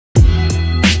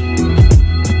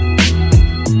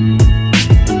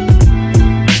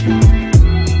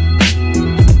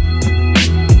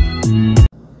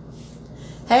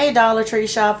Hey Dollar Tree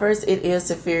shoppers, it is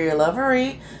Superior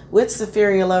Lovery with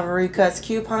Superior Lovery Cuts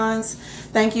Coupons.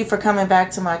 Thank you for coming back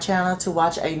to my channel to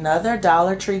watch another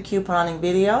Dollar Tree couponing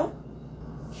video.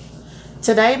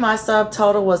 Today my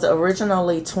subtotal was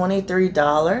originally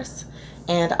 $23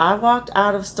 and I walked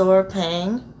out of store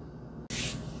paying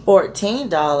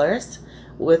 $14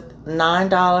 with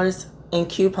 $9 in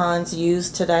coupons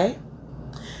used today.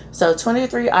 So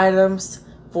 23 items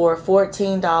for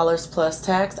 $14 plus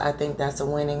tax. I think that's a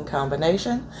winning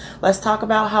combination. Let's talk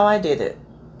about how I did it.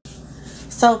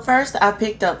 So first I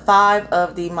picked up 5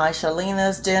 of the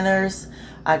Michelina's dinners.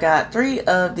 I got 3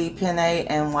 of the penne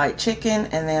and white chicken,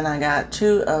 and then I got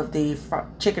 2 of the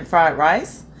chicken fried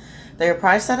rice. They were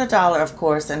priced at $1, of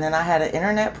course, and then I had an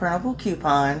internet printable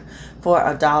coupon for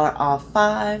 $1 off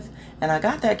 5, and I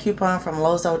got that coupon from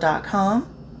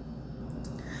lysol.com.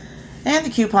 And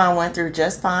the coupon went through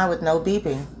just fine with no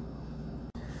beeping.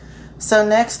 So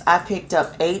next I picked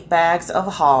up 8 bags of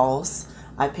Halls.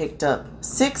 I picked up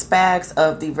 6 bags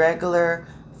of the regular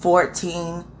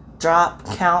 14 drop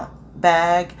count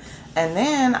bag. And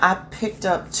then I picked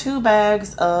up 2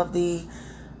 bags of the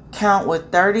count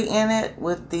with 30 in it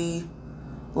with the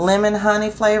lemon honey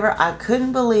flavor. I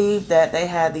couldn't believe that they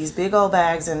had these big old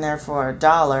bags in there for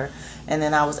 $1. And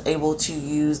then I was able to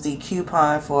use the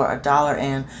coupon for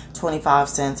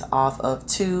 $1.25 off of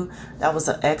 2. That was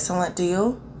an excellent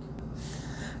deal.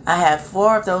 I had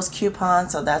 4 of those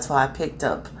coupons, so that's why I picked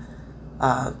up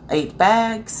 8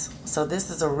 bags. So this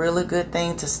is a really good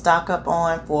thing to stock up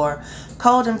on for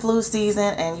cold and flu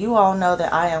season. And you all know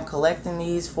that I am collecting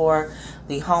these for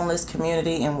the homeless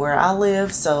community and where I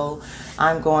live. So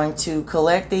I'm going to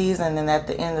collect these, and then at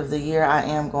the end of the year I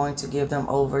am going to give them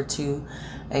over to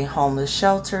a homeless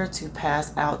shelter to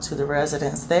pass out to the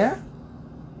residents there.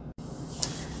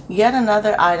 Yet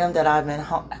another item that I've been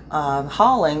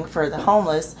hauling for the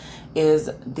homeless is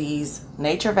these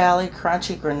Nature Valley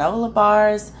Crunchy Granola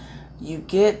Bars. You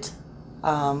get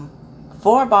 4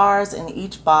 bars in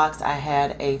each box. I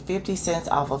had a 50 cents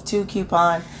off of 2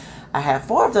 coupon. I had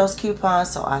 4 of those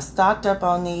coupons, so I stocked up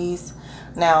on these.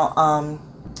 Now,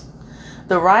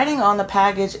 the writing on the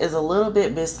package is a little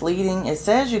bit misleading. It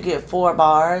says you get 4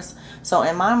 bars. So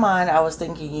in my mind, I was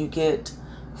thinking you get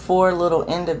 4 little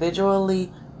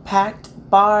individually packed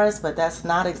bars, but that's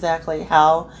not exactly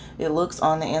how it looks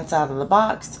on the inside of the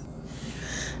box.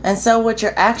 And so what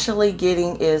you're actually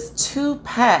getting is 2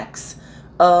 packs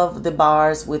of the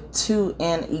bars with 2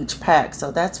 in each pack.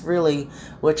 So that's really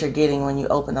what you're getting when you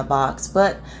open the box.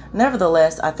 But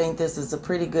nevertheless, I think this is a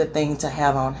pretty good thing to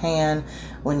have on hand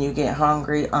when you get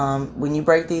hungry. When you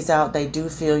break these out, they do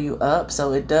fill you up.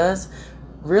 So it does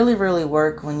really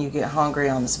work when you get hungry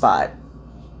on the spot.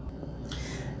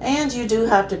 And you do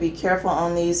have to be careful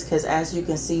on these because, as you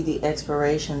can see, the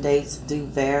expiration dates do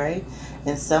vary,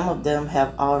 and some of them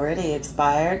have already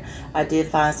expired. I did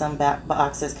find some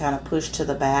boxes kind of pushed to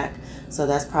the back, so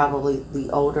that's probably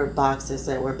the older boxes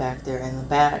that were back there in the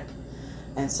back.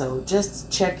 And so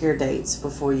just check your dates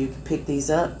before you pick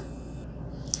these up.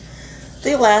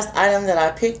 The last item that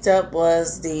I picked up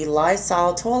was the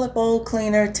Lysol toilet bowl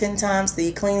cleaner, 10 times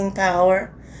the cleaning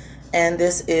power, and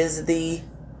this is the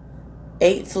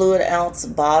 8 fluid ounce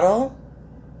bottle.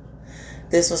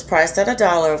 This was priced at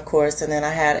 $1, of course, and then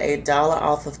I had $1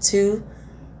 off of 2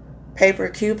 paper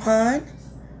coupon,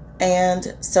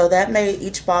 and so that made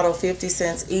each bottle 50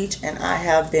 cents each. And I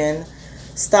have been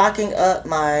stocking up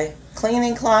my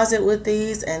cleaning closet with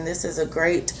these, and this is a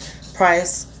great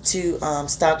price to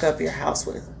stock up your house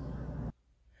with.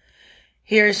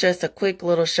 Here's just a quick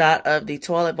little shot of the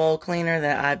toilet bowl cleaner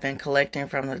that I've been collecting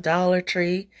from the Dollar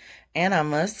Tree. And I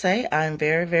must say, I'm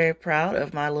very proud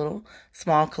of my little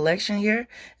small collection here,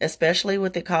 especially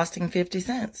with it costing 50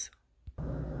 cents.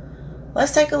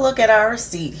 Let's take a look at our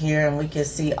receipt here, and we can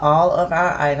see all of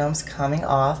our items coming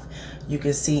off. You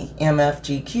can see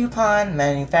MFG coupon,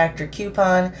 manufacturer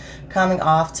coupon coming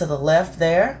off to the left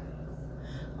there.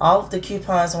 All of the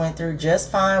coupons went through just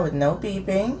fine with no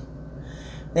beeping.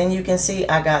 Then you can see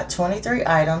I got 23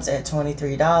 items at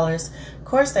 $23. Of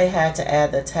course, they had to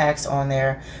add the tax on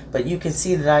there, but you can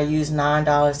see that I used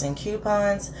 $9 in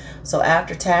coupons. So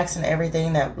after tax and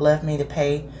everything, that left me to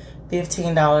pay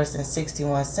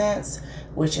 $15.61,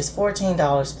 which is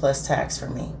 $14 plus tax for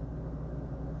me.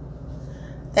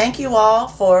 Thank you all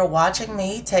for watching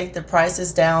me take the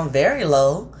prices down very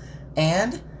low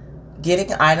and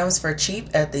getting items for cheap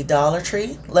at the Dollar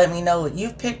Tree. Let me know what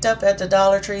you've picked up at the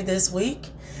Dollar Tree this week,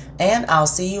 and I'll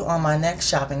see you on my next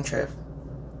shopping trip.